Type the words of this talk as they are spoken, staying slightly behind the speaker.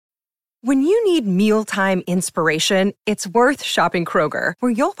When you need mealtime inspiration, it's worth shopping Kroger,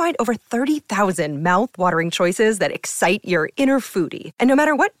 where you'll find over 30,000 mouth-watering choices that excite your inner foodie. And no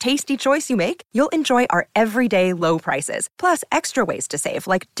matter what tasty choice you make, you'll enjoy our everyday low prices, plus extra ways to save,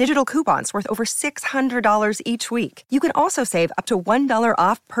 like digital coupons worth over $600 each week. You can also save up to $1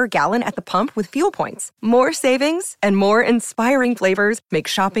 off per gallon at the pump with fuel points. More savings and more inspiring flavors make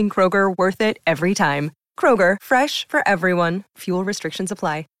shopping Kroger worth it every time. Kroger, fresh for everyone. Fuel restrictions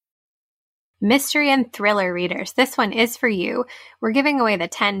apply. Mystery and thriller readers, this one is for you. We're giving away the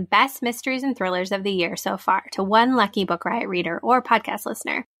 10 best mysteries and thrillers of the year so far to one lucky Book Riot reader or podcast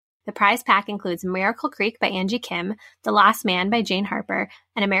listener. The prize pack includes Miracle Creek by Angie Kim, The Lost Man by Jane Harper,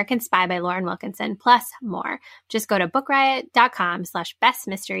 and American Spy by Lauren Wilkinson, plus more. Just go to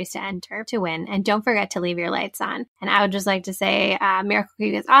bookriot.com/bestmysteries to enter to win, and don't forget to leave your lights on. And I would just like to say Miracle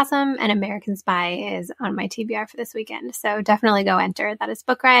Creek is awesome, and American Spy is on my TBR for this weekend. So definitely go enter. That is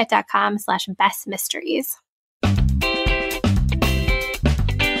bookriot.com/bestmysteries.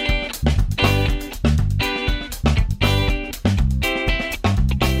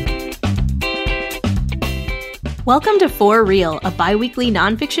 Welcome to For Real, a bi-weekly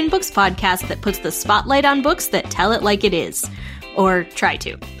nonfiction books podcast that puts the spotlight on books that tell it like it is. Or try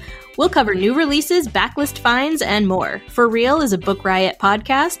to. We'll cover new releases, backlist finds, and more. For Real is a Book Riot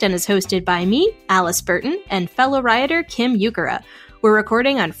podcast and is hosted by me, Alice Burton, and fellow rioter Kim Ukura. We're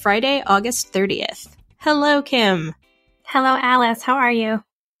recording on Friday, August 30th. Hello, Kim. Hello, Alice. How are you?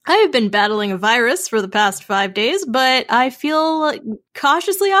 I have been battling a virus for the past 5 days, but I feel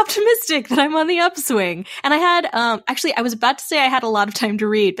cautiously optimistic that I'm on the upswing. And I had, actually, I was about to say I had a lot of time to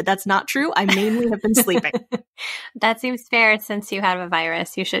read, but that's not true. I mainly have been sleeping. That seems fair. Since you have a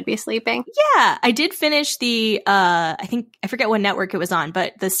virus, you should be sleeping. Yeah, I did finish the, I forget what network it was on,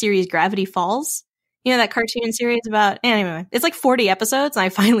 but the series Gravity Falls. You know, that cartoon series about, anyway, it's like 40 episodes, and I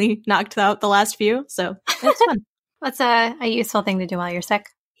finally knocked out the last few, so it's fun. That's a useful thing to do while you're sick.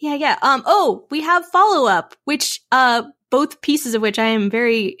 Yeah. We have follow-up, which, both pieces of which I am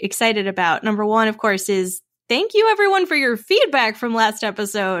very excited about. Number one, of course, is thank you everyone for your feedback from last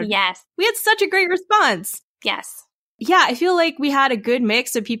episode. Yes. We had such a great response. Yes. Yeah, I feel like we had a good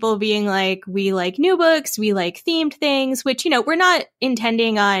mix of people being like, we like new books, we like themed things, which, we're not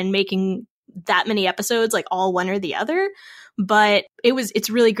intending on making that many episodes, like all one or the other. But it's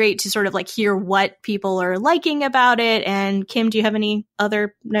really great to sort of like hear what people are liking about it. And Kim, do you have any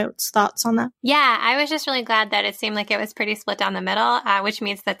other thoughts on that? Yeah, I was just really glad that it seemed like it was pretty split down the middle, which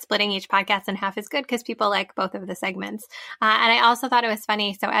means that splitting each podcast in half is good because people like both of the segments. And I also thought it was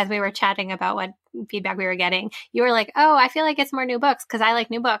funny. So as we were chatting about what feedback we were getting, you were like, oh, I feel like it's more new books because I like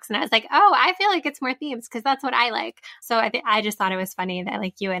new books. And I was like, oh, I feel like it's more themes because that's what I like. So I just thought it was funny that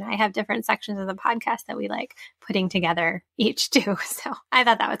like you and I have different sections of the podcast that we like putting together each too. So I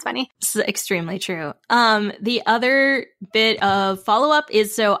thought that was funny. This is extremely true. The other bit of follow-up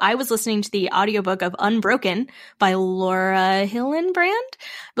is, so I was listening to the audiobook of Unbroken by Laura Hillenbrand,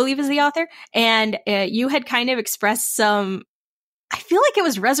 I believe is the author. And you had kind of expressed some, I feel like it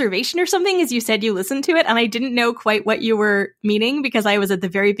was reservation or something as you said you listened to it, and I didn't know quite what you were meaning because I was at the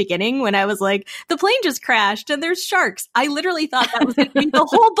very beginning when I was like, the plane just crashed and there's sharks. I literally thought that was going to be the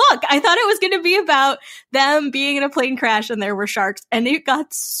whole book. I thought it was going to be about them being in a plane crash and there were sharks, and it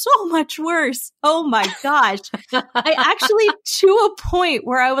got so much worse. Oh my gosh. I actually, to a point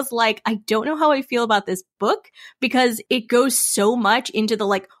where I was like, I don't know how I feel about this book because it goes so much into the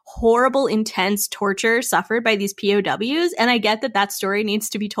like horrible, intense torture suffered by these POWs. And I get that story needs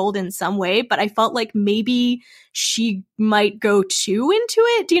to be told in some way, but I felt like maybe she might go too into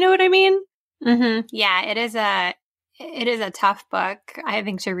it. Do you know what I mean? Mm-hmm. Yeah, it is a tough book, I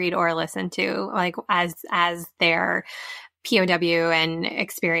think, to read or listen to, like as their POW and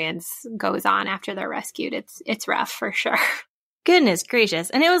experience goes on after they're rescued. It's rough for sure. Goodness gracious.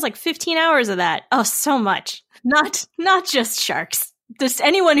 And it was like 15 hours of that. Oh, so much. Not just sharks. Just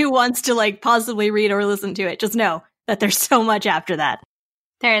anyone who wants to like possibly read or listen to it, just know that there's so much after that.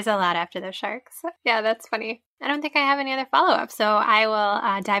 There is a lot after the sharks. Yeah, that's funny. I don't think I have any other follow-up, so I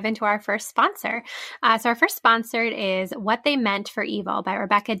will dive into our first sponsor. So our first sponsored is What They Meant for Evil by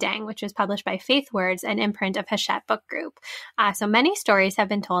Rebecca Deng, which was published by Faith Words, an imprint of Hachette Book Group. So many stories have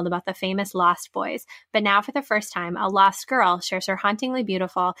been told about the famous Lost Boys, but now for the first time, a lost girl shares her hauntingly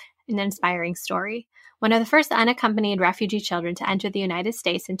beautiful an inspiring story. One of the first unaccompanied refugee children to enter the United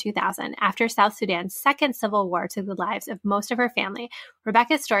States in 2000, after South Sudan's second civil war took the lives of most of her family,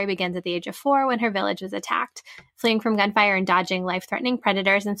 Rebecca's story begins at the age of 4 when her village was attacked. Fleeing from gunfire and dodging life-threatening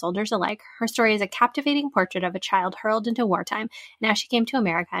predators and soldiers alike, her story is a captivating portrait of a child hurled into wartime, and how she came to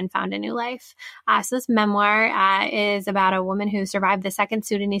America and found a new life. So this memoir is about a woman who survived the Second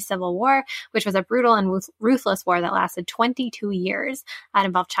Sudanese Civil War, which was a brutal and ruthless war that lasted 22 years. It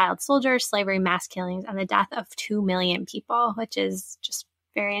involved child soldiers, slavery, mass killings, and the death of 2 million people, which is just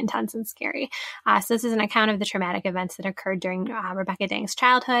very intense and scary. So this is an account of the traumatic events that occurred during Rebecca Dang's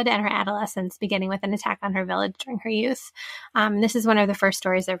childhood and her adolescence, beginning with an attack on her village during her youth. This is one of the first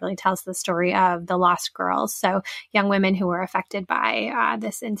stories that really tells the story of the lost girls, so young women who were affected by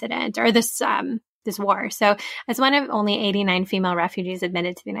this incident or this war. So as one of only 89 female refugees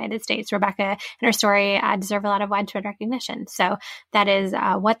admitted to the United States, Rebecca and her story deserve a lot of widespread recognition. So that is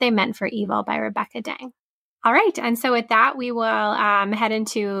What They Meant for Evil by Rebecca Dang. All right. And so with that, we will head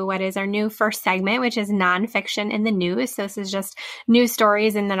into what is our new first segment, which is nonfiction in the news. So this is just news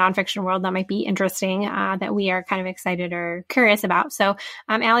stories in the nonfiction world that might be interesting, that we are kind of excited or curious about. So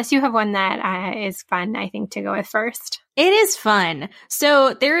Alice, you have one that is fun, I think, to go with first. It is fun.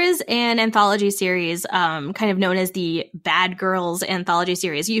 So there is an anthology series, kind of known as the Bad Girls Anthology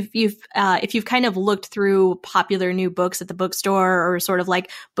Series. If you've kind of looked through popular new books at the bookstore, or sort of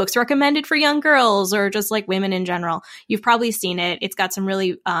like books recommended for young girls, or just like women in general, you've probably seen it. It's got some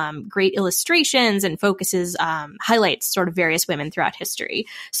really great illustrations and focuses, highlights sort of various women throughout history.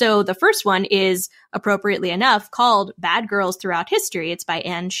 So the first one is, appropriately enough, called Bad Girls Throughout History. It's by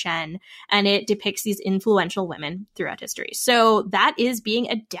Anne Shen, and it depicts these influential women throughout history. So that is being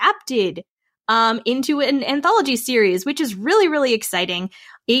adapted into an anthology series, which is really, really exciting.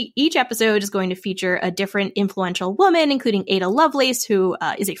 Each episode is going to feature a different influential woman, including Ada Lovelace, who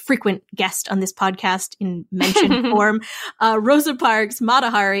is a frequent guest on this podcast in mentioned form, Rosa Parks, Mata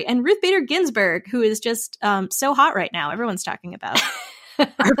Hari, and Ruth Bader Ginsburg, who is just so hot right now. Everyone's talking about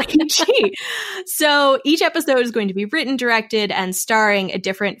RPG. So each episode is going to be written, directed, and starring a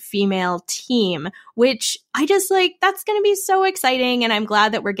different female team, which I just like, that's going to be so exciting. And I'm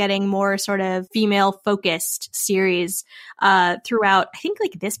glad that we're getting more sort of female focused series throughout, I think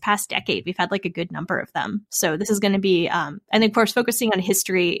like this past decade, we've had like a good number of them. So this is going to be, and of course, focusing on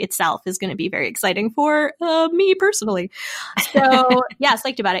history itself is going to be very exciting for me personally. So yeah,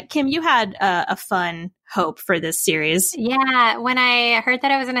 psyched about it. Kim, you had a fun hope for this series. Yeah, when I heard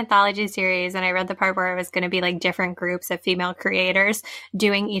that it was an anthology series and I read the part where it was going to be like different groups of female creators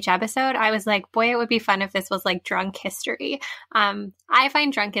doing each episode, I was like, boy, it would be fun if this was like drunk history. I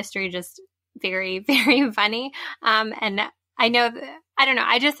find drunk history just very, very funny. And I know, I don't know,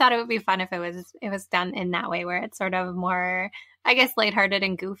 I just thought it would be fun if it was done in that way, where it's sort of more, I guess, lighthearted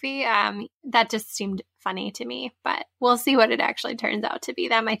and goofy. That just seemed funny to me, but we'll see what it actually turns out to be.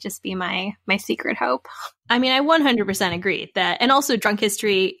 That might just be my secret hope. I mean, I 100% agree that, and also Drunk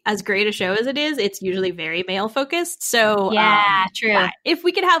History, as great a show as it is, it's usually very male focused. So yeah, true. Yeah, if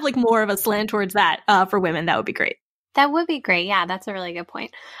we could have like more of a slant towards that for women, that would be great. That would be great. Yeah, that's a really good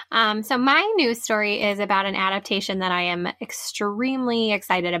point. So my news story is about an adaptation that I am extremely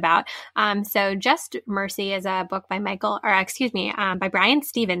excited about. So Just Mercy is a book by by Bryan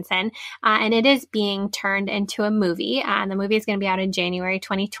Stevenson, and it is being turned into a movie. And the movie is going to be out in January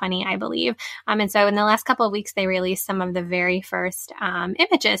 2020, I believe. And so in the last couple of weeks, they released some of the very first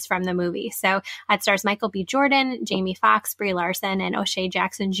images from the movie. So it stars Michael B. Jordan, Jamie Foxx, Brie Larson, and O'Shea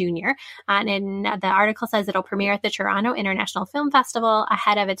Jackson Jr. And the article says it'll premiere at the Toronto International Film Festival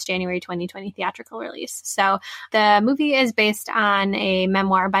ahead of its January 2020 theatrical release. So the movie is based on a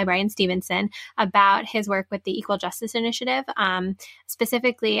memoir by Bryan Stevenson about his work with the Equal Justice Initiative,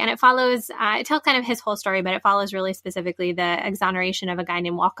 specifically, and it follows, it tells kind of his whole story, but it follows really specifically the exoneration of a guy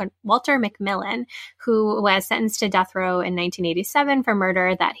named Walter McMillan, who was sentenced to death row in 1987 for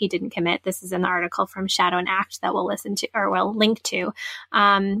murder that he didn't commit. This is an article from Shadow and Act that we'll link to.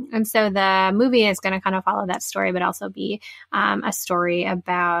 And so the movie is going to kind of follow that story, but also be a story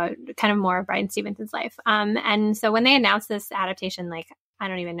about kind of more of Bryan Stevenson's life. And so when they announced this adaptation, like, I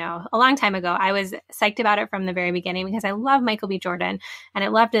don't even know, a long time ago, I was psyched about it from the very beginning because I love Michael B. Jordan and I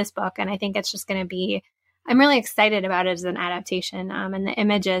loved this book. And I think it's just going to be, I'm really excited about it as an adaptation. And the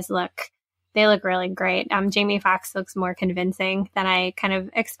images look really great. Jamie Foxx looks more convincing than I kind of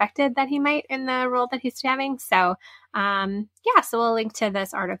expected that he might in the role that he's having. So, so we'll link to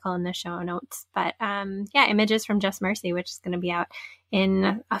this article in the show notes. But images from Just Mercy, which is going to be out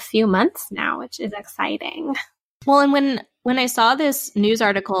in a few months now, which is exciting. Well, and when I saw this news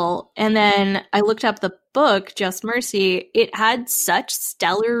article and then I looked up the book, Just Mercy, it had such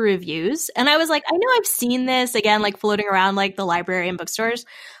stellar reviews. And I was like, I know I've seen this again, like floating around like the library and bookstores.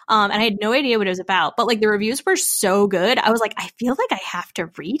 And I had no idea what it was about. But like the reviews were so good. I was like, I feel like I have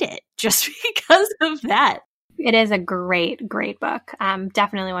to read it just because of that. It is a great, great book.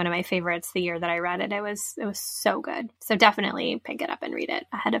 Definitely one of my favorites the year that I read it. It was so good. So definitely pick it up and read it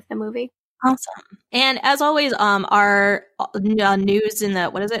ahead of the movie. Awesome. And as always, our news in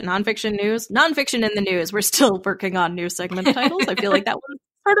the, what is it? Nonfiction news? Nonfiction in the news. We're still working on news segment titles. I feel like that one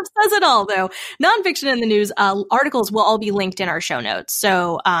sort of says it all, though. Nonfiction in the news articles will all be linked in our show notes.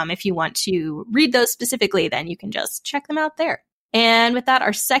 So if you want to read those specifically, then you can just check them out there. And with that,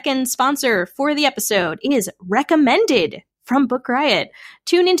 our second sponsor for the episode is Recommended from Book Riot.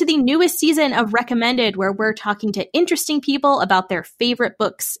 Tune into the newest season of Recommended, where we're talking to interesting people about their favorite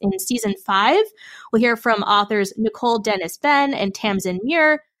books. In season 5, we'll hear from authors Nicole Dennis-Benn and Tamsin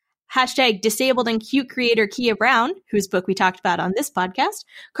Muir, #disabled and cute creator Kia Brown, whose book we talked about on this podcast,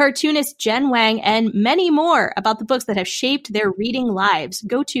 cartoonist Jen Wang, and many more about the books that have shaped their reading lives.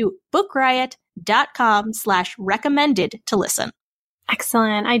 Go to bookriot.com/recommended to listen.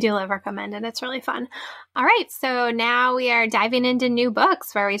 Excellent. I do love Recommended. It's really fun. All right. So now we are diving into new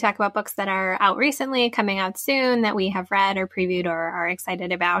books where we talk about books that are out recently, coming out soon, that we have read or previewed or are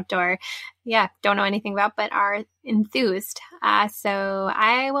excited about or, don't know anything about, but are enthused. So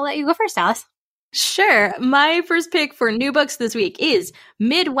I will let you go first, Alice. Sure. My first pick for new books this week is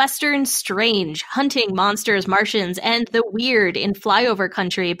Midwestern Strange, Hunting Monsters, Martians, and the Weird in Flyover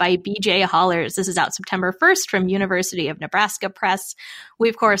Country by B.J. Hollers. This is out September 1st from University of Nebraska Press. We,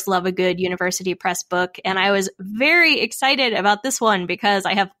 of course, love a good University Press book, and I was very excited about this one because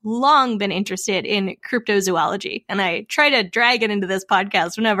I have long been interested in cryptozoology, and I try to drag it into this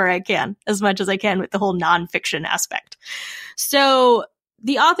podcast whenever I can, as much as I can with the whole nonfiction aspect. So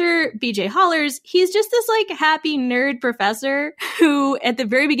the author, B.J. Hollers, he's just this like happy nerd professor who at the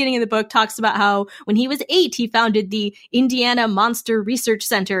very beginning of the book talks about how when he was 8, he founded the Indiana Monster Research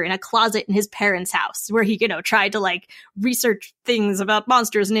Center in a closet in his parents' house where he, tried to like research things about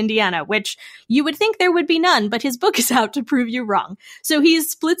monsters in Indiana, which you would think there would be none, but his book is out to prove you wrong. So he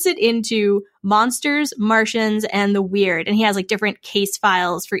splits it into monsters, Martians, and the weird. And he has like different case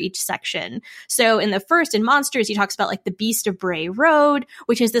files for each section. So in the first, in monsters, he talks about like the Beast of Bray Road,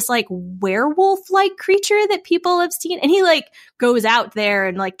 which is this like werewolf-like creature that people have seen. And he like goes out there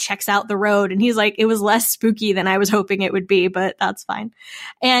and like checks out the road. And he's like, it was less spooky than I was hoping it would be, but that's fine.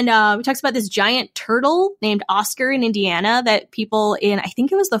 And he talks about this giant turtle named Oscar in Indiana that people in, I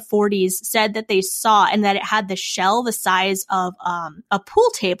think it was the 40s, said that they saw, and that it had the shell the size of a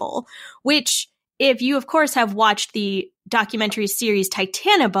pool table, which if you, of course, have watched the documentary series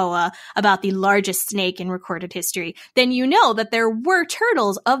Titanoboa about the largest snake in recorded history, then you know that there were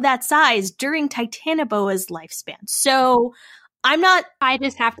turtles of that size during Titanoboa's lifespan. So I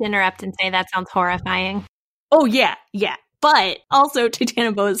just have to interrupt and say that sounds horrifying. Oh, yeah. But also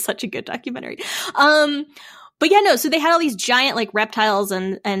Titanoboa is such a good documentary. But yeah, no, so they had all these giant like reptiles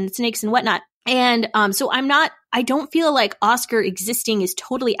and snakes and whatnot. And so I don't feel like Oscar existing is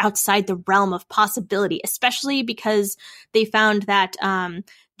totally outside the realm of possibility, especially because they found that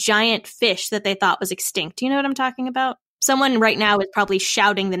giant fish that they thought was extinct. Do you know what I'm talking about? Someone right now is probably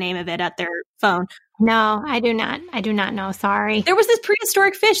shouting the name of it at their phone. No, I do not. I do not know. Sorry. There was this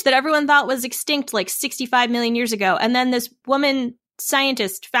prehistoric fish that everyone thought was extinct like 65 million years ago. And then this woman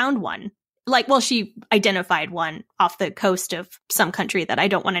scientist found one. She identified one off the coast of some country that I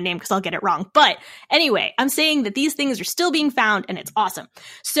don't want to name because I'll get it wrong. But anyway, I'm saying that these things are still being found and it's awesome.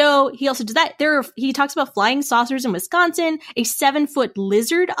 So he also does that. He talks about flying saucers in Wisconsin, a 7-foot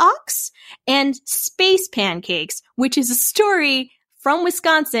lizard ox, and space pancakes, which is a story from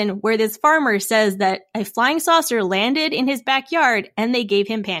Wisconsin where this farmer says that a flying saucer landed in his backyard and they gave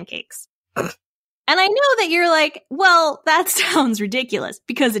him pancakes. And I know that you're like, well, that sounds ridiculous,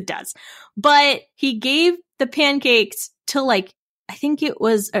 because it does. But he gave the pancakes to I think it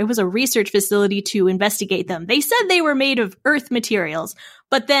was a research facility to investigate them. They said they were made of earth materials,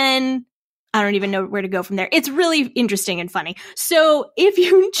 but then I don't even know where to go from there. It's really interesting and funny. So if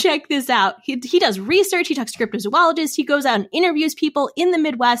you check this out, he does research. He talks to cryptozoologists. He goes out and interviews people in the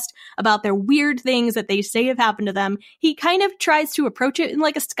Midwest about their weird things that they say have happened to them. He kind of tries to approach it in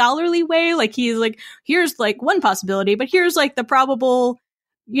like a scholarly way. Like he's like, here's like one possibility, but here's like the probable,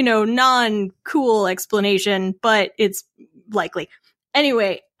 non-cool explanation, but it's likely.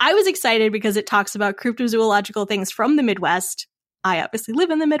 Anyway, I was excited because it talks about cryptozoological things from the Midwest. I obviously live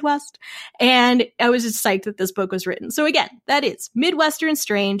in the Midwest, and I was just psyched that this book was written. So again, that is Midwestern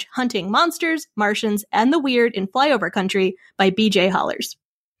Strange, Hunting Monsters, Martians, and the Weird in Flyover Country by B.J. Hollers.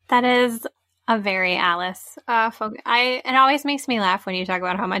 That is a very Alice it always makes me laugh when you talk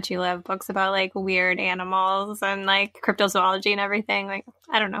about how much you love books about like weird animals and like cryptozoology and everything. Like,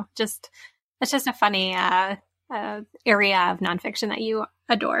 I don't know, it's just a funny area of nonfiction that you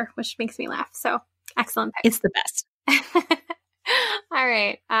adore, which makes me laugh. So excellent pick. It's the best. All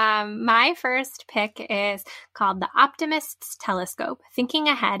right. My first pick is called The Optimist's Telescope, Thinking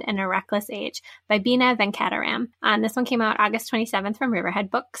Ahead in a Reckless Age by Beena Venkataram. This one came out August 27th from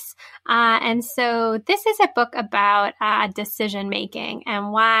Riverhead Books. And so this is a book about decision-making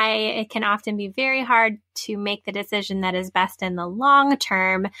and why it can often be very hard to make the decision that is best in the long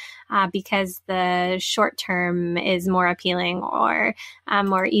term because the short term is more appealing or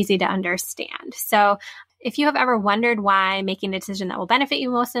more easy to understand. So if you have ever wondered why making a decision that will benefit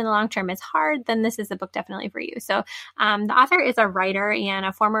you most in the long term is hard, then this is the book definitely for you. So the author is a writer and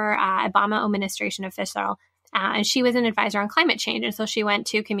a former Obama administration official. And she was an advisor on climate change. And so she went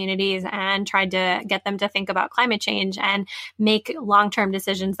to communities and tried to get them to think about climate change and make long-term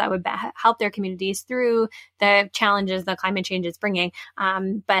decisions that would help their communities through the challenges that climate change is bringing.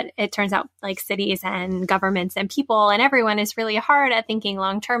 But it turns out like cities and governments and people and everyone is really hard at thinking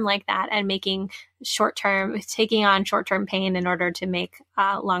long-term like that and taking on short-term pain in order to make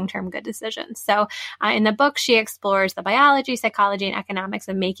long-term good decisions. So in the book, she explores the biology, psychology, and economics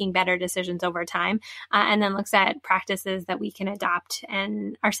of making better decisions over time, and then looks at practices that we can adopt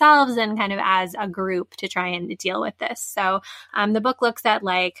in ourselves and kind of as a group to try and deal with this. So the book looks at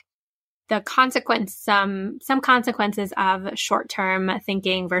like the some consequences of short-term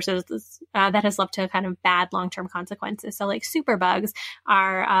thinking versus that has led to kind of bad long-term consequences. So like superbugs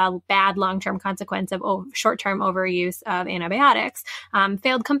are a bad long-term consequence of short-term overuse of antibiotics.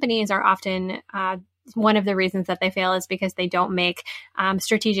 Failed companies are often one of the reasons that they fail is because they don't make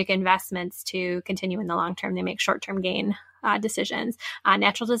strategic investments to continue in the long term. They make short-term gain decisions.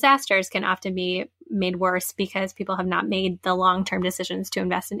 Natural disasters can often be made worse because people have not made the long-term decisions to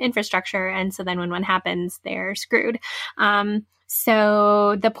invest in infrastructure. And so then when one happens, they're screwed.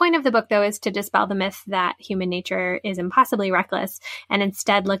 So the point of the book, though, is to dispel the myth that human nature is impossibly reckless and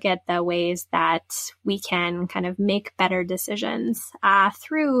instead look at the ways that we can kind of make better decisions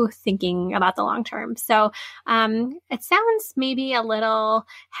through thinking about the long term. So it sounds maybe a little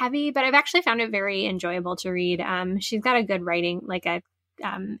heavy, but I've actually found it very enjoyable to read. She's got a good writing, like a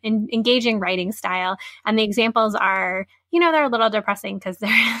engaging writing style. And the examples are, they're a little depressing because there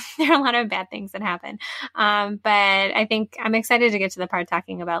are a lot of bad things that happen. But I think I'm excited to get to the part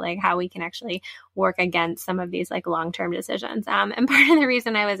talking about like how we can actually work against some of these like long-term decisions. And part of the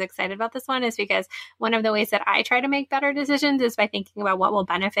reason I was excited about this one is because one of the ways that I try to make better decisions is by thinking about what will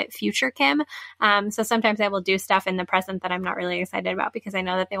benefit future Kim. So sometimes I will do stuff in the present that I'm not really excited about because I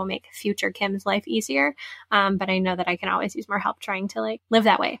know that they will make future Kim's life easier. But I know that I can always use more help trying to like live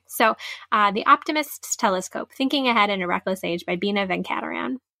that way. So The Optimist's Telescope, Thinking Ahead in a Reckless Age by Beena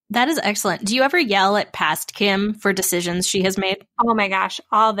Venkataram. That is excellent. Do you ever yell at past Kim for decisions she has made? Oh my gosh,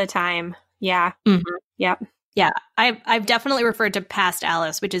 all the time. Yeah. Mm-hmm. Yep. Yeah. I've definitely referred to past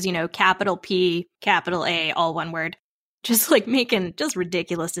Alice, which is, capital P, capital A, all one word. Just like making just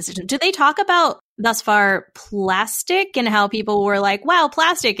ridiculous decisions. Do they talk about thus far plastic and how people were like, wow,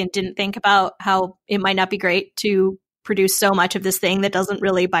 plastic, and didn't think about how it might not be great to produce so much of this thing that doesn't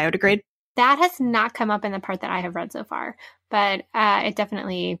really biodegrade? That has not come up in the part that I have read so far, but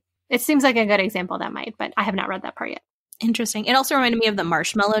it seems like a good example that might, but I have not read that part yet. Interesting. It also reminded me of the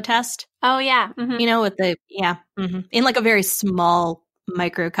marshmallow test. Oh, yeah. Mm-hmm. With the, in like a very small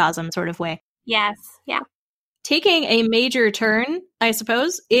microcosm sort of way. Yes. Yeah. Taking a major turn, I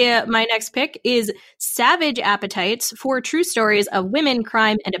suppose, my next pick is Savage Appetites: 4 True Stories of Women,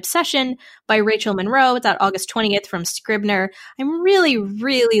 Crime, and Obsession by Rachel Monroe. It's out August 20th from Scribner. I really,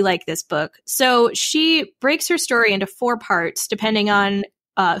 really like this book. So she breaks her story into 4 parts depending on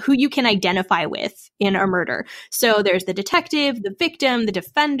who you can identify with in a murder. So there's the detective, the victim, the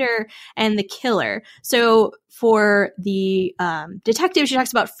defender, and the killer. So for the detective, she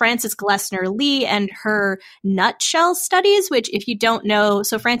talks about Frances Glessner Lee and her nutshell studies, which if you don't know,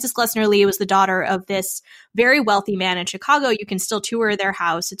 so Frances Glessner Lee was the daughter of this very wealthy man in Chicago. You can still tour their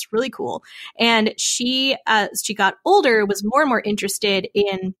house. It's really cool. And she, as she got older, was more and more interested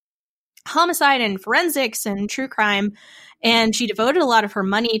in homicide and forensics and true crime. And she devoted a lot of her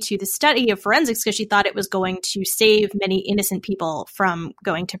money to the study of forensics because she thought it was going to save many innocent people from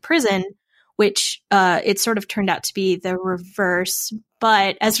going to prison which it sort of turned out to be the reverse.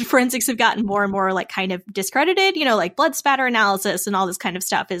 But as forensics have gotten more and more like kind of discredited, like blood spatter analysis and all this kind of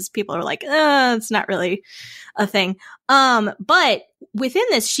stuff, is people are like, it's not really a thing. But within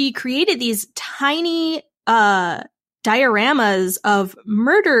this, she created these tiny dioramas of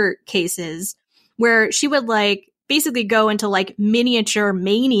murder cases where she would like basically go into like miniature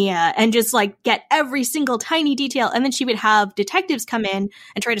mania and just like get every single tiny detail. And then she would have detectives come in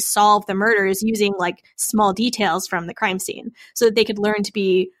and try to solve the murders using like small details from the crime scene so that they could learn to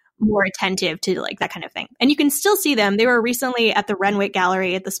be more attentive to like that kind of thing. And you can still see them. They were recently at the Renwick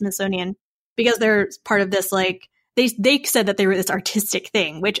Gallery at the Smithsonian because they're part of this like, they said that they were this artistic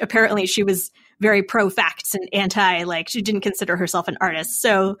thing, which apparently she was very pro facts and anti, like she didn't consider herself an artist.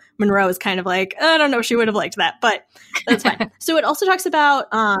 So Monroe is kind of like, I don't know if she would have liked that, but that's fine. So it also talks about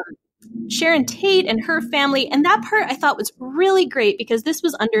Sharon Tate and her family. And that part I thought was really great because this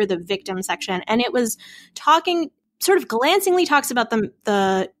was under the victim section. And it was talking, sort of glancingly talks about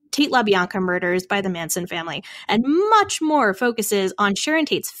the Tate LaBianca murders by the Manson family, and much more focuses on Sharon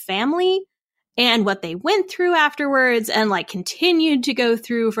Tate's family and what they went through afterwards and like continued to go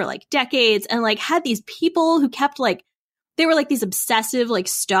through for like decades, and like had these people who kept like, they were like these obsessive like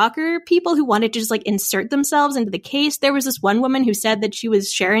stalker people who wanted to just like insert themselves into the case. There was this one woman who said that she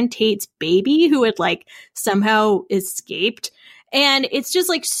was Sharon Tate's baby who had like somehow escaped. And it's just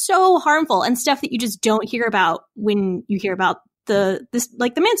like so harmful and stuff that you just don't hear about when you hear about the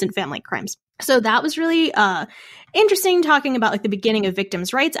Manson family crimes. So that was really interesting, talking about like the beginning of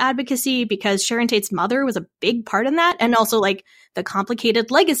victims' rights advocacy, because Sharon Tate's mother was a big part in that, and also like the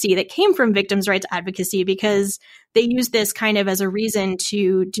complicated legacy that came from victims' rights advocacy, because they used this kind of as a reason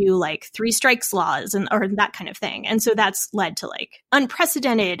to do like 3 strikes laws or that kind of thing. And so that's led to like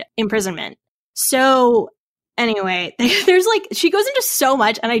unprecedented imprisonment. So anyway, there's like, she goes into so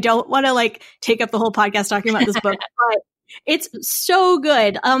much, and I don't want to like take up the whole podcast talking about this book, but it's so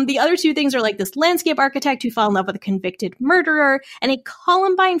good. The other 2 things are like this landscape architect who fell in love with a convicted murderer, and a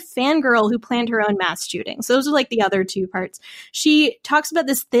Columbine fangirl who planned her own mass shooting. So those are like the other 2 parts. She talks about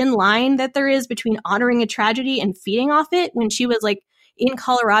this thin line that there is between honoring a tragedy and feeding off it. When she was like in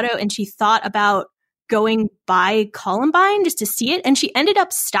Colorado and she thought about going by Columbine just to see it, and she ended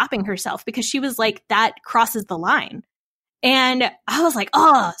up stopping herself because she was like, that crosses the line. And I was like,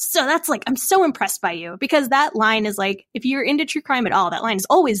 oh, so that's like, I'm so impressed by you, because that line is like, if you're into true crime at all, that line is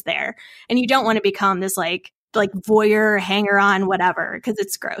always there. And you don't want to become this like voyeur, hanger on, whatever, because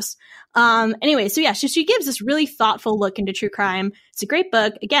it's gross. Anyway, so yeah, she gives this really thoughtful look into true crime. It's a great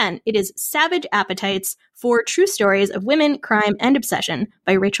book. Again, it is Savage Appetites for True Stories of Women, Crime, and Obsession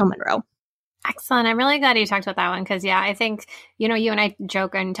by Rachel Monroe. Excellent. I'm really glad you talked about that one because, yeah, I think, you and I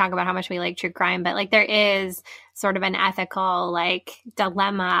joke and talk about how much we like true crime, but like there is sort of an ethical like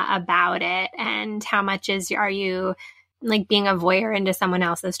dilemma about it, and how much are you like being a voyeur into someone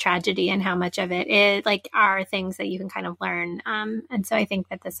else's tragedy, and how much of it is like are things that you can kind of learn. And so I think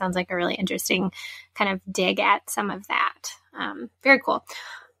that this sounds like a really interesting kind of dig at some of that. Very cool.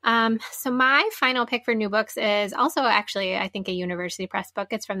 So my final pick for new books is also actually, I think, a University Press book.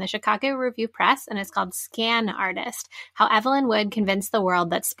 It's from the Chicago Review Press, and it's called Scan Artist: How Evelyn Wood Convinced the World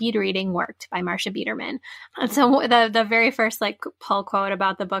That Speed Reading Worked by Marcia Biederman. And so the very first like pull quote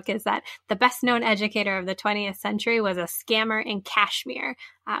about the book is that the best known educator of the 20th century was a scammer in Kashmir,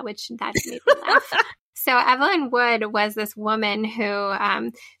 which that made me laugh. So Evelyn Wood was this woman who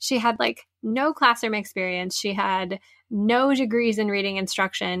she had like no classroom experience. She had no degrees in reading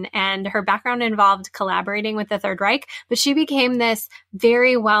instruction, and her background involved collaborating with the Third Reich, but she became this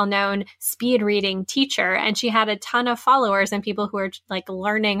very well-known speed reading teacher, and she had a ton of followers and people who were like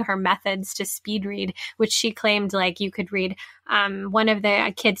learning her methods to speed read, which she claimed like you could read. One of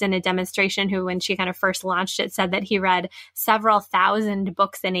the kids in a demonstration who, when she kind of first launched it, said that he read several thousand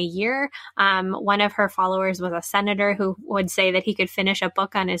books in a year. One of her followers was a senator who would say that he could finish a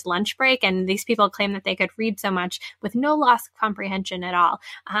book on his lunch break, and these people claim that they could read so much with no loss of comprehension at all.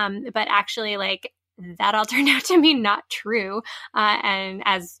 But actually, like, that all turned out to be not true, and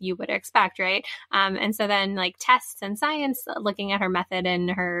as you would expect, right? And so then like tests and science looking at her method and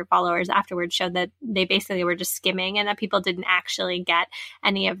her followers afterwards showed that they basically were just skimming, and that people didn't actually get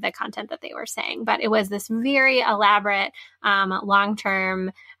any of the content that they were saying. But it was this very elaborate,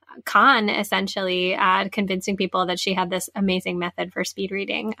 long-term con, essentially, convincing people that she had this amazing method for speed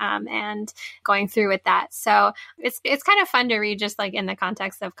reading, and going through with that. So it's kind of fun to read, just like in the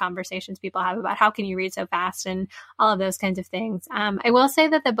context of conversations people have about how can you read so fast and all of those kinds of things. I will say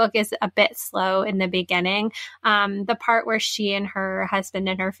that the book is a bit slow in the beginning. The part where she and her husband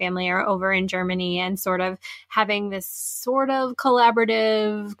and her family are over in Germany and sort of having this sort of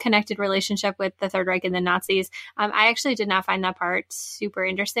collaborative, connected relationship with the Third Reich and the Nazis, I actually did not find that part super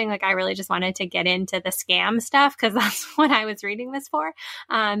interesting. Like, I really just wanted to get into the scam stuff because that's what I was reading this for.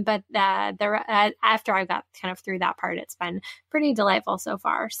 But after I got kind of through that part, it's been pretty delightful so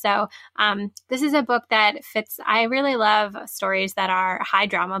far. So this is a book that fits. I really love stories that are high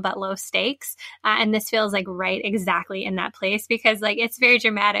drama but low stakes. And this feels like right exactly in that place, because like it's very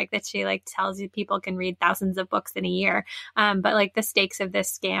dramatic that she like tells you people can read thousands of books in a year. But like the stakes of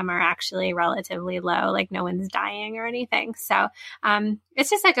this scam are actually relatively low. Like no one's dying or anything. So it's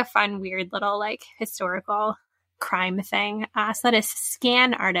just like a fun, weird little like historical crime thing. So that is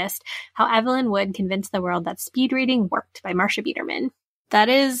Scan Artist: How Evelyn Wood Convinced the World That Speed Reading Worked by Marcia Biederman. That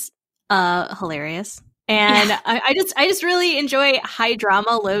is hilarious. And yeah. I just really enjoy high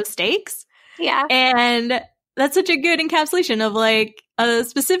drama, low stakes. Yeah. And that's such a good encapsulation of like a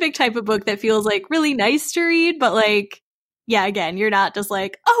specific type of book that feels like really nice to read, but like, yeah, again, you're not just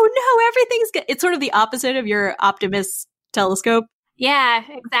like, oh no, everything's good. It's sort of the opposite of your optimist telescope. Yeah,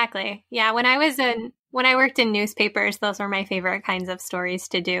 exactly. Yeah. When I worked in newspapers, those were my favorite kinds of stories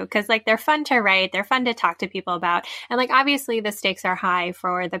to do, because like they're fun to write, they're fun to talk to people about, and like obviously the stakes are high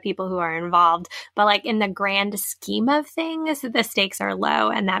for the people who are involved, but like in the grand scheme of things, the stakes are low,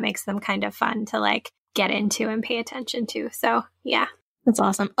 and that makes them kind of fun to like get into and pay attention to. So yeah, that's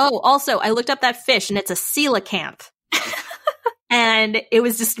awesome. Oh, also I looked up that fish, and it's a coelacanth. And it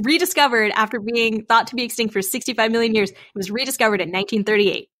was just rediscovered after being thought to be extinct for 65 million years. It was rediscovered in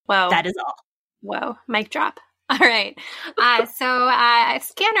 1938. Whoa. That is all. Whoa, mic drop. All right. So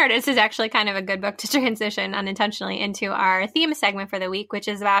Scan Artist is actually kind of a good book to transition unintentionally into our theme segment for the week, which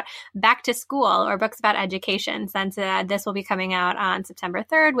is about back to school, or books about education, since this will be coming out on September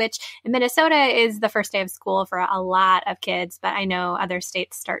 3rd, which in Minnesota is the first day of school for a lot of kids, but I know other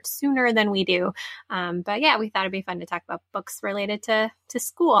states start sooner than we do. But yeah, we thought it'd be fun to talk about books related to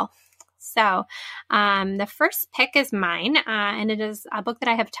school. So the first pick is mine, and it is a book that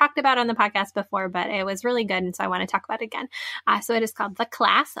I have talked about on the podcast before, but it was really good, and so I want to talk about it again. So it is called The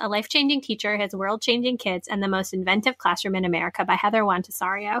Class: A Life-Changing Teacher, His World-Changing Kids, and the Most Inventive Classroom in America by Heather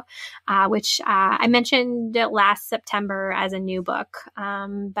Wantasario, which I mentioned last September as a new book,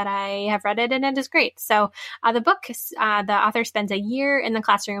 but I have read it, and it is great. So the book, the author spends a year in the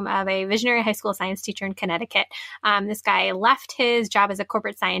classroom of a visionary high school science teacher in Connecticut. This guy left his job as a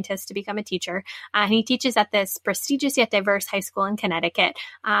corporate scientist to become a teacher, and he teaches at this prestigious yet diverse high school in Connecticut.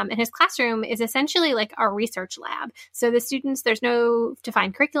 And his classroom is essentially like a research lab. So the students, there's no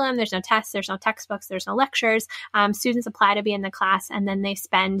defined curriculum, there's no tests, there's no textbooks, there's no lectures. Students apply to be in the class, and then they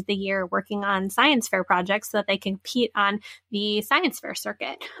spend the year working on science fair projects so that they can compete on the science fair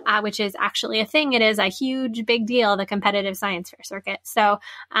circuit, which is actually a thing. It is a huge, big deal, the competitive science fair circuit. So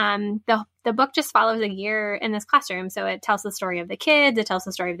the book just follows a year in this classroom. So it tells the story of the kids, it tells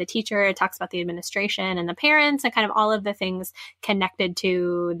the story of the teacher, it talks about the administration and the parents, and kind of all of the things connected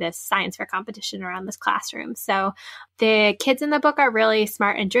to this science fair competition around this classroom. So the kids in the book are really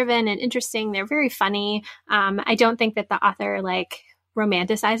smart and driven and interesting. They're very funny. I don't think that the author like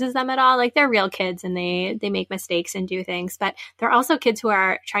romanticizes them at all. Like, they're real kids, and they make mistakes and do things, but they're also kids who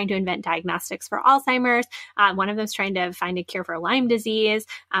are trying to invent diagnostics for Alzheimer's. One of them's trying to find a cure for Lyme disease.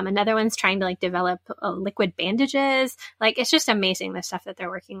 Another one's trying to like develop liquid bandages. Like, it's just amazing the stuff that they're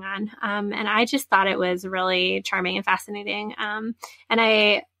working on. And I just thought it was really charming and fascinating. And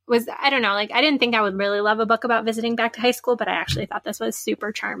I don't know, like, I didn't think I would really love a book about visiting back to high school, but I actually thought this was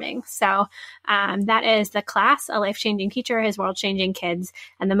super charming. So that is The Class: A Life-Changing Teacher, His World-Changing Kids,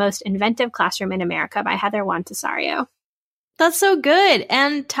 and the Most Inventive Classroom in America by Heather Wantasario. That's so good,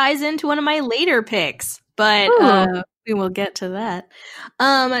 and ties into one of my later picks, but we will get to that.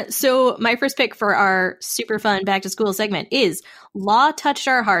 So my first pick for our super fun back to school segment is Law Touched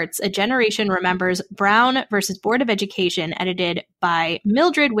Our Hearts: A Generation Remembers Brown versus Board of Education, edited by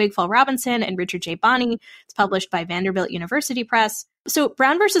Mildred Wigfall Robinson and Richard J. Bonney. It's published by Vanderbilt University Press. So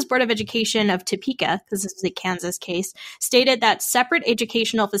Brown versus Board of Education of Topeka, because this was a Kansas case, stated that separate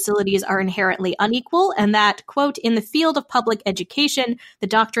educational facilities are inherently unequal, and that, quote, in the field of public education, the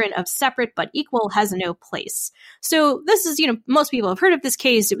doctrine of separate but equal has no place. So this is, most people have heard of this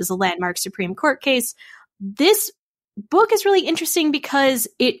case. It was a landmark Supreme Court case. This book is really interesting because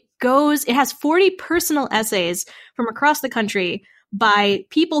it has 40 personal essays from across the country by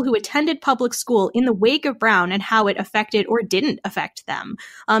people who attended public school in the wake of Brown and how it affected or didn't affect them.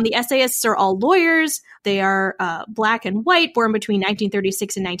 The essayists are all lawyers. They are Black and white, born between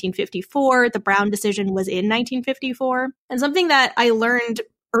 1936 and 1954. The Brown decision was in 1954. And something that I learned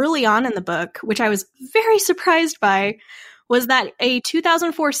early on in the book, which I was very surprised by, was that a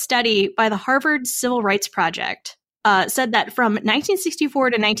 2004 study by the Harvard Civil Rights Project said that from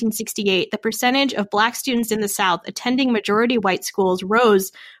 1964 to 1968, the percentage of Black students in the South attending majority white schools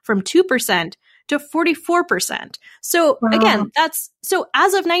rose from 2% to 44%. So again, so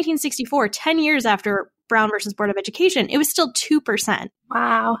as of 1964, 10 years after Brown versus Board of Education, it was still 2%.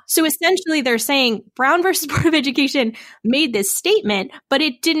 Wow. So essentially they're saying Brown versus Board of Education made this statement, but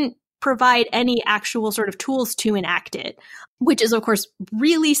it didn't provide any actual sort of tools to enact it, which is, of course,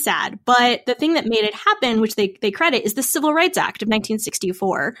 really sad. But the thing that made it happen, which they credit, is the Civil Rights Act of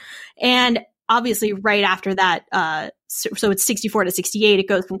 1964. And obviously, right after that, so it's 64 to 68, it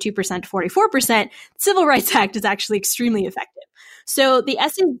goes from 2% to 44%. Civil Rights Act is actually extremely effective. So the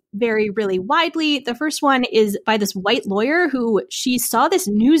essays vary really widely. The first one is by this white lawyer who she saw this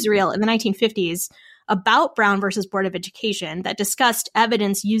newsreel in the 1950s about Brown versus Board of Education that discussed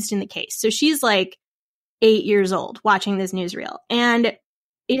evidence used in the case. So she's like 8 years old watching this newsreel. And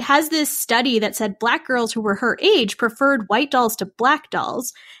it has this study that said Black girls who were her age preferred white dolls to Black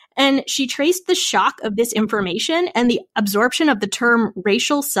dolls. And she traced the shock of this information and the absorption of the term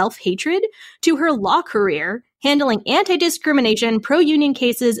racial self-hatred to her law career, handling anti-discrimination, pro-union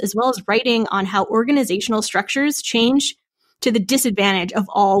cases, as well as writing on how organizational structures change to the disadvantage of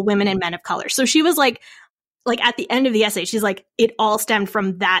all women and men of color. So she was like at the end of the essay, she's like, it all stemmed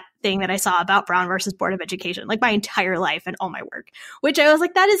from that thing that I saw about Brown versus Board of Education, like my entire life and all my work, which I was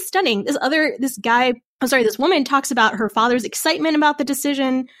like, that is stunning. This woman talks about her father's excitement about the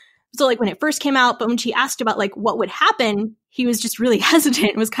decision. So like when it first came out, but when she asked about like what would happen, he was just really hesitant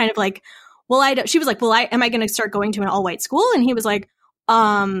and was kind of like, she was like, am I going to start going to an all white school? And he was like,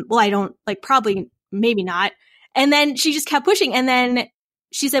 I don't, like, probably, maybe not. And then she just kept pushing. And then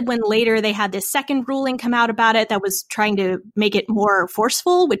she said when later they had this second ruling come out about it that was trying to make it more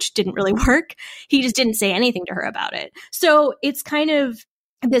forceful, which didn't really work, he just didn't say anything to her about it. So it's kind of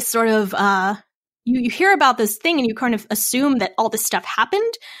this sort of, you hear about this thing and you kind of assume that all this stuff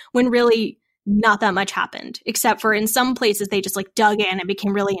happened when really not that much happened, except for in some places they just like dug in and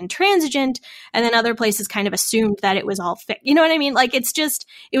became really intransigent. And then other places kind of assumed that it was all fake. You know what I mean? Like it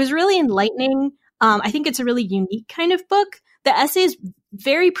was really enlightening. I think it's a really unique kind of book. The essays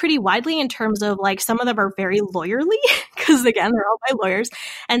vary pretty widely in terms of like some of them are very lawyerly because again, they're all by lawyers,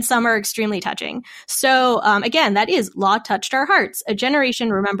 and some are extremely touching. So again, that is Law Touched Our Hearts, A Generation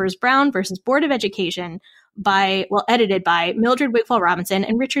Remembers Brown versus Board of Education edited by Mildred Wigfall Robinson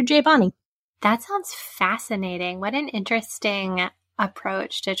and Richard J. Bonney. That sounds fascinating. What an interesting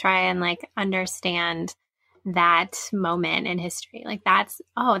approach to try and like understand that moment in history. Like that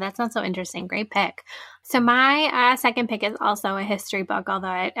sounds so interesting. Great pick. So my second pick is also a history book,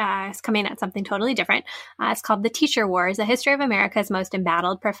 although it is coming at something totally different. It's called The Teacher Wars, A History of America's Most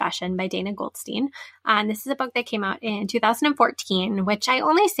Embattled Profession by Dana Goldstein. And this is a book that came out in 2014, which I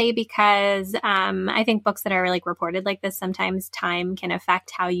only say because I think books that are like reported like this, sometimes time can affect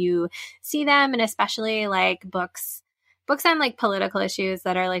how you see them. And especially like books on like political issues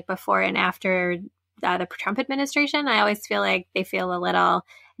that are like before and after the Trump administration. I always feel like they feel a little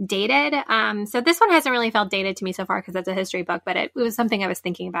dated. So this one hasn't really felt dated to me so far because it's a history book, but it was something I was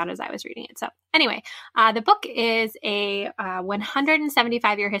thinking about as I was reading it. So anyway, the book is a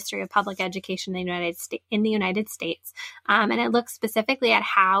 175-year history of public education in the United States. And it looks specifically at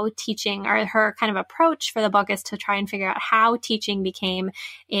how teaching, or her kind of approach for the book is to try and figure out how teaching became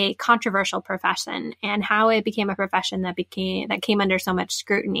a controversial profession and how it became a profession that came under so much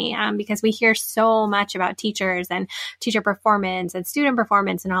scrutiny. Because we hear so much about teachers and teacher performance and student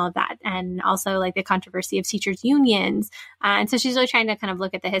performance and all of that. And also like the controversy of teachers' unions. And so she's really trying to kind of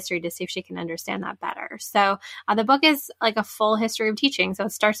look at the history to see if she can understand that better. So the book is like a full history of teaching. So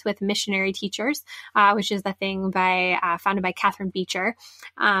it starts with missionary teachers, which is the thing founded by Catherine Beecher.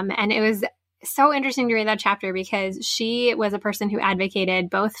 And it was so interesting to read that chapter because she was a person who advocated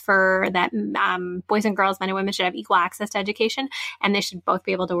both for that boys and girls, men and women should have equal access to education and they should both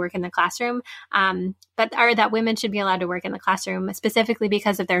be able to work in the classroom, or that women should be allowed to work in the classroom specifically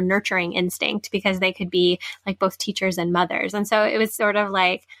because of their nurturing instinct, because they could be like both teachers and mothers. And so it was sort of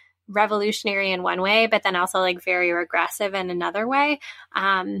like revolutionary in one way, but then also like very regressive in another way.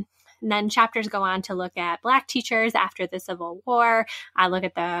 And then chapters go on to look at Black teachers after the Civil War, look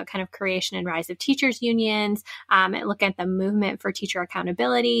at the kind of creation and rise of teachers unions, and look at the movement for teacher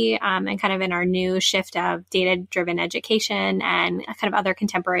accountability, and kind of in our new shift of data-driven education and kind of other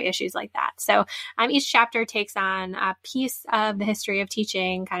contemporary issues like that. So each chapter takes on a piece of the history of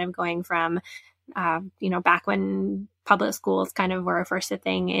teaching, kind of going from back when public schools kind of were first a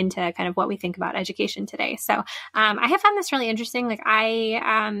thing into kind of what we think about education today. So I have found this really interesting. Like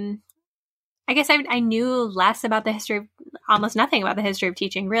I guess I knew less about the history, almost nothing about the history of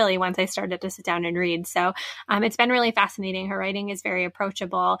teaching really once I started to sit down and read. So it's been really fascinating. Her writing is very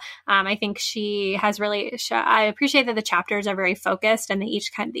approachable. I think she has really, I appreciate that the chapters are very focused and they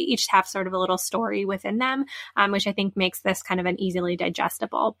each have sort of a little story within them, which I think makes this kind of an easily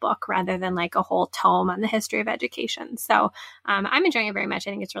digestible book rather than like a whole tome on the history of education. So I'm enjoying it very much. I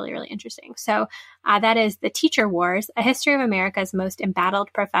think it's really, really interesting. So that is The Teacher Wars, A History of America's Most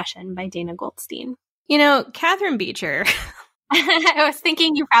Embattled Profession by Dana Goldstein. You know, Catherine Beecher. I was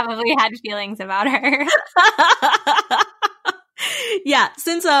thinking you probably had feelings about her. Yeah,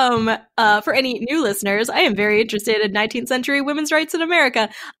 since for any new listeners, I am very interested in 19th century women's rights in America.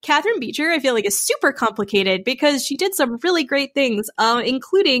 Catherine Beecher, I feel like, is super complicated because she did some really great things,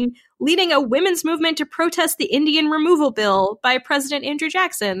 including leading a women's movement to protest the Indian removal bill by President Andrew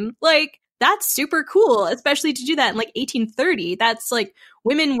Jackson. Like, that's super cool, especially to do that in like 1830. That's like,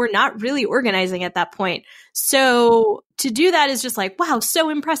 women were not really organizing at that point. So to do that is just like, wow, so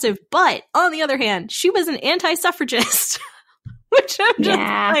impressive. But on the other hand, she was an anti-suffragist, which I'm just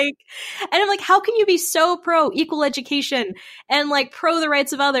like, and I'm like, how can you be so pro equal education and like pro the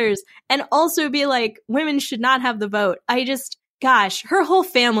rights of others and also be like, women should not have the vote? Gosh, her whole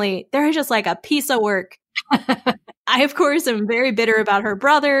family, they're just like a piece of work. I, of course, am very bitter about her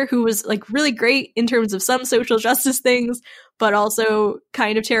brother, who was like really great in terms of some social justice things, but also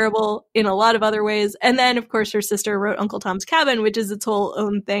kind of terrible in a lot of other ways. And then, of course, her sister wrote Uncle Tom's Cabin, which is its whole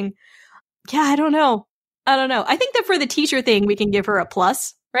own thing. Yeah, I don't know. I think that for the teacher thing, we can give her a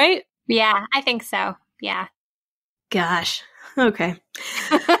plus, right? Yeah, I think so. Yeah. Gosh. Okay.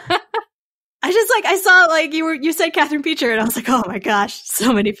 I saw like you said Catherine Beecher, and I was like, oh my gosh,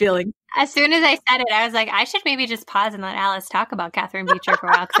 so many feelings. As soon as I said it, I was like, I should maybe just pause and let Alice talk about Catherine Beecher for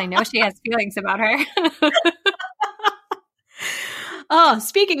a while because I know she has feelings about her. Oh,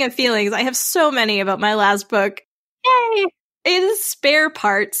 speaking of feelings, I have so many about my last book. Yay! It is Spare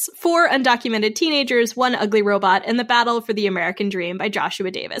Parts, 4 Undocumented Teenagers, 1 Ugly Robot, and the Battle for the American Dream by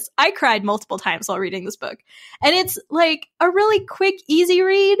Joshua Davis. I cried multiple times while reading this book. And it's like a really quick, easy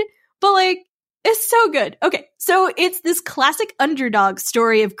read, but like, it's so good. Okay, so it's this classic underdog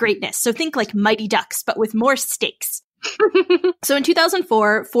story of greatness. So think like Mighty Ducks, but with more stakes. So in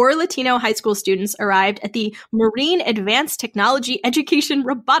 2004, 4 Latino high school students arrived at the Marine Advanced Technology Education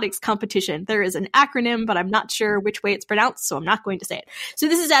Robotics Competition. There is an acronym, but I'm not sure which way it's pronounced, so I'm not going to say it. So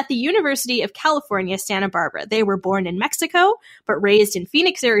this is at the University of California, Santa Barbara. They were born in Mexico, but raised in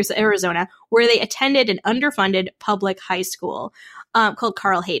Phoenix, Arizona, where they attended an underfunded public high school called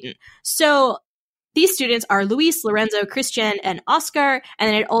Carl Hayden. So these students are Luis, Lorenzo, Christian, and Oscar, and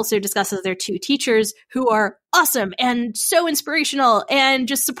then it also discusses their 2 teachers who are awesome and so inspirational and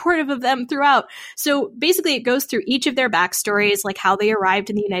just supportive of them throughout. So basically it goes through each of their backstories, like how they arrived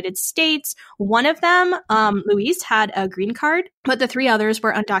in the United States. One of them, Luis, had a green card, but the 3 others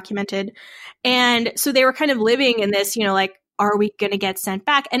were undocumented. And so they were kind of living in this, like, are we going to get sent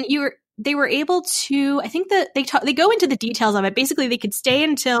back? And they were able to, I think that they go into the details of it. Basically, they could stay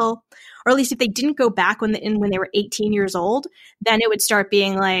until, or at least if they didn't go back when they were 18 years old, then it would start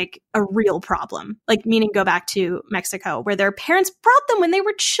being like a real problem, like meaning go back to Mexico where their parents brought them when they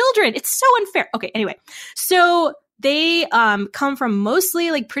were children. It's so unfair. Okay, anyway, so they come from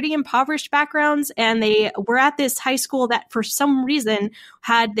mostly like pretty impoverished backgrounds, and they were at this high school that for some reason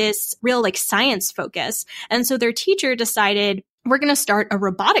had this real like science focus. And so their teacher decided, we're going to start a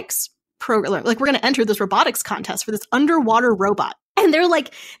robotics program. Like, we're going to enter this robotics contest for this underwater robot. And they're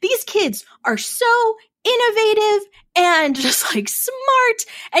like, these kids are so innovative and just like smart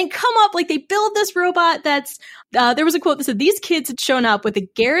and come up, like they build this robot that's, there was a quote that said, these kids had shown up with a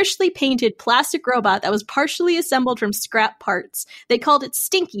garishly painted plastic robot that was partially assembled from scrap parts. They called it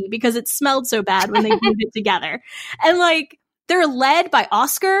Stinky because it smelled so bad when they glued it together. And like, they're led by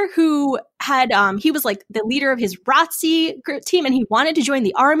Oscar, who had, he was like the leader of his ROTC team, and he wanted to join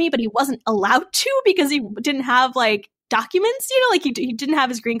the army, but he wasn't allowed to because he didn't have like documents, you know, like he didn't have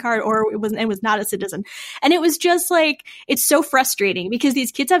his green card or was not a citizen. And it was just like, it's so frustrating because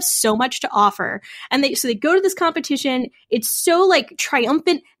these kids have so much to offer. And they go to this competition. It's so like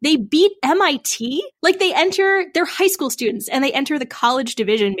triumphant. They beat MIT. Like they're high school students and they enter the college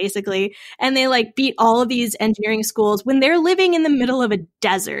division basically. And they like beat all of these engineering schools when they're living in the middle of a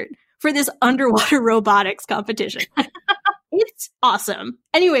desert for this underwater robotics competition. It's awesome.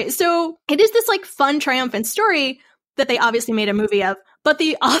 Anyway, so it is this like fun, triumphant story that they obviously made a movie of, but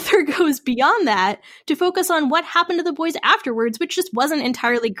the author goes beyond that to focus on what happened to the boys afterwards, which just wasn't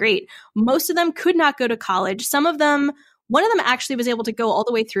entirely great. Most of them could not go to college. One of them actually was able to go all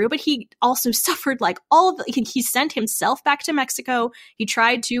the way through, but he also suffered like he sent himself back to Mexico. He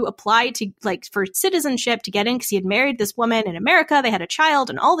tried to apply to like for citizenship to get in because he had married this woman in America. They had a child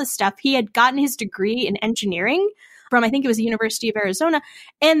and all this stuff. He had gotten his degree in engineering from, I think it was the University of Arizona,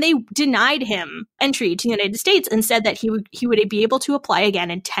 and they denied him entry to the United States and said that he would be able to apply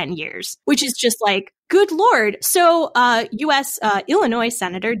again in 10 years, which is just like, good Lord. So U.S. Illinois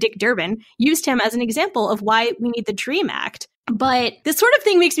Senator Dick Durbin used him as an example of why we need the DREAM Act. But this sort of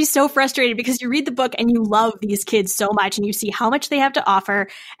thing makes me so frustrated because you read the book and you love these kids so much and you see how much they have to offer.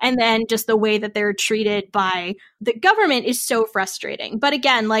 And then just the way that they're treated by the government is so frustrating. But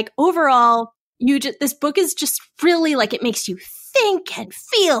again, like overall, this book is just really like, it makes you think and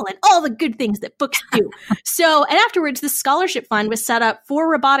feel and all the good things that books do. So, and afterwards, the scholarship fund was set up for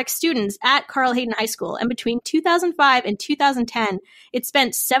robotics students at Carl Hayden High School. And between 2005 and 2010, it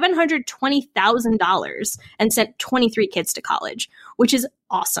spent $720,000 and sent 23 kids to college, which is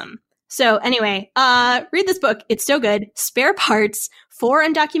awesome. So anyway, read this book. It's so good. Spare Parts, 4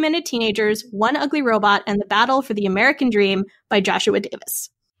 Undocumented Teenagers, One Ugly Robot, and the Battle for the American Dream by Joshua Davis.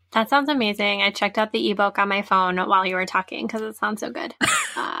 That sounds amazing. I checked out the ebook on my phone while you were talking because it sounds so good.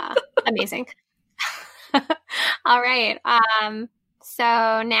 Amazing. All right.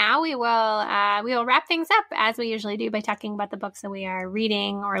 So now we will wrap things up as we usually do by talking about the books that we are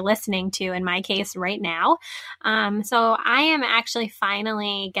reading or listening to, in my case, right now. So I am actually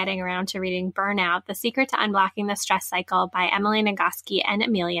finally getting around to reading Burnout: The Secret to Unblocking the Stress Cycle by Emily Nagoski and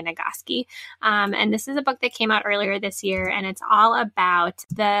Amelia Nagoski. And this is a book that came out earlier this year, and it's all about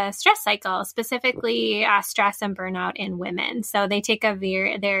the stress cycle, specifically stress and burnout in women. So they take some of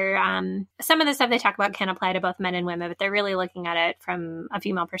the stuff they talk about can apply to both men and women, but they're really looking at it from a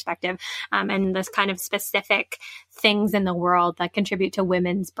female perspective, and this kind of specific things in the world that contribute to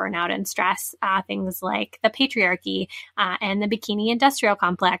women's burnout and stress, things like the patriarchy and the bikini industrial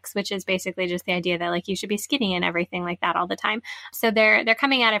complex, which is basically just the idea that like you should be skinny and everything like that all the time. So they're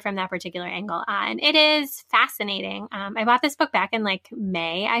coming at it from that particular angle, and it is fascinating. I bought this book back in like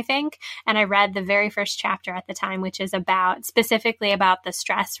May, I think, and I read the very first chapter at the time, which is specifically about the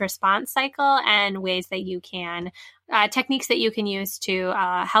stress response cycle and ways that you can techniques that you can use to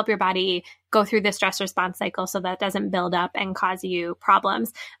help your body go through the stress response cycle so that doesn't build up and cause you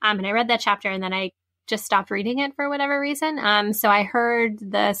problems. And I read that chapter and then I just stopped reading it for whatever reason. So I heard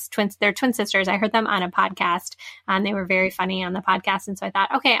they're twin sisters. I heard them on a podcast and they were very funny on the podcast. And so I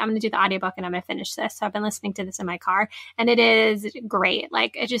thought, okay, I'm going to do the audiobook and I'm going to finish this. So I've been listening to this in my car and it is great.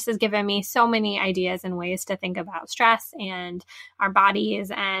 Like it just has given me so many ideas and ways to think about stress and our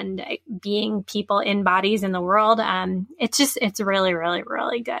bodies and being people in bodies in the world. It's really, really,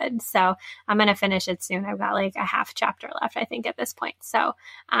 really good. So I'm going to finish it soon. I've got like a half chapter left, I think, at this point. So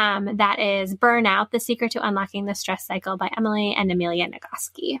that is Burnout: The Secret to Unlocking the Stress Cycle by Emily and Amelia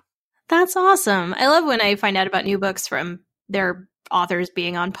Nagoski. That's awesome. I love when I find out about new books from their authors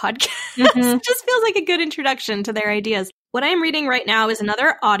being on podcasts. It just feels like a good introduction to their ideas. What I'm reading right now is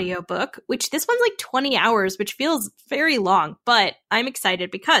another audiobook, which this one's like 20 hours, which feels very long, but I'm excited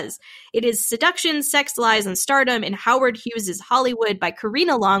because it is Seduction, Sex, Lies, and Stardom in Howard Hughes' Hollywood by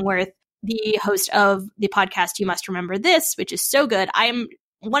Karina Longworth, the host of the podcast You Must Remember This, which is so good. I'm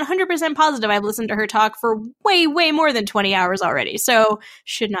 100% positive I've listened to her talk for way, way more than 20 hours already. So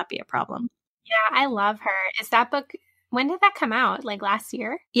should not be a problem. Yeah, I love her. Is that book, when did that come out? Like last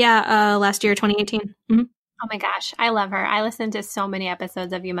year? Yeah, last year, 2018. Mm-hmm. Oh my gosh, I love her. I listened to so many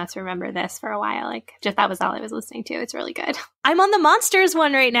episodes of You Must Remember This for a while. Like just that was all I was listening to. It's really good. I'm on the Monsters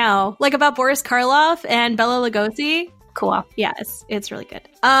one right now, like about Boris Karloff and Bela Lugosi. Cool. Yeah, it's really good.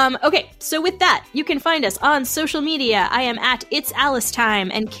 Okay, so with that, you can find us on social media. I am at It's Alice Time,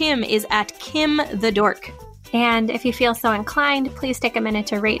 and Kim is at Kim the Dork. And if you feel so inclined, please take a minute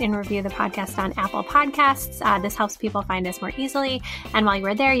to rate and review the podcast on Apple Podcasts. This helps people find us more easily. And while you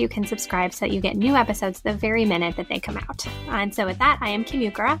are there, you can subscribe so that you get new episodes the very minute that they come out. And so with that, I am Kim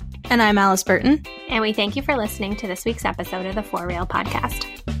Ukura. And I'm Alice Burton. And we thank you for listening to this week's episode of the For Real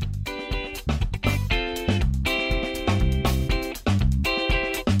Podcast.